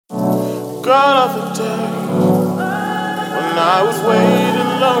Gone are the days when I was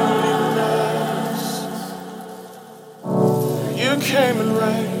waiting loneliness. You came and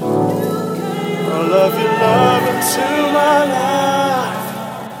rained all of your love into my life.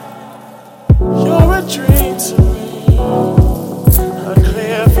 You're a dream to me, a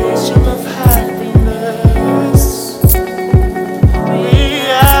clear vision of happiness.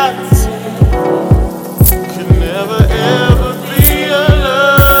 Reality could never ever be a love.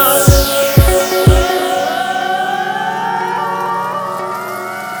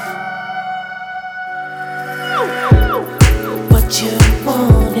 What you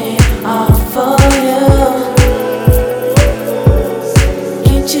wanted all for you.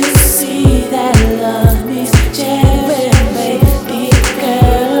 Can't you see that love is genuine, baby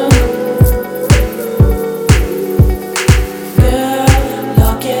girl? Girl, lo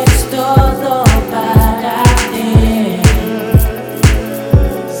que es todo para ti.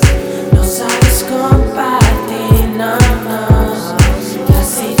 No sabes compartir nada más. Y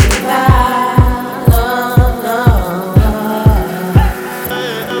así te va.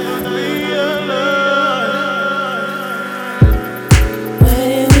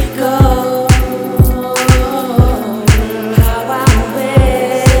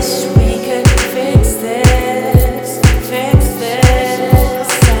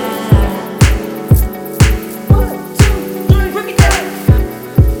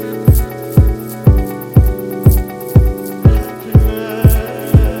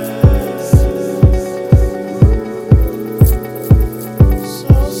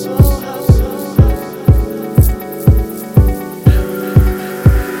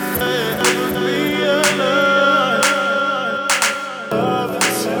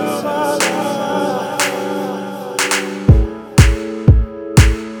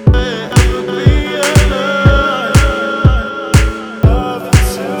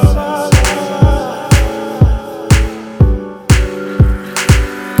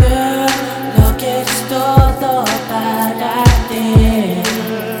 Todo para ti.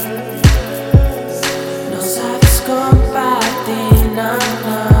 No sabes compartir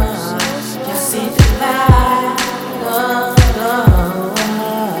nada, y así te va.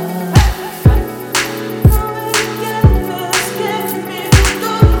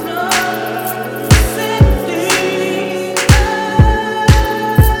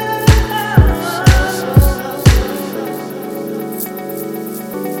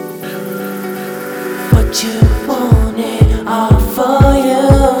 What you wanted all for you.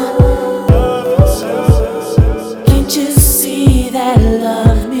 Can't you see that love?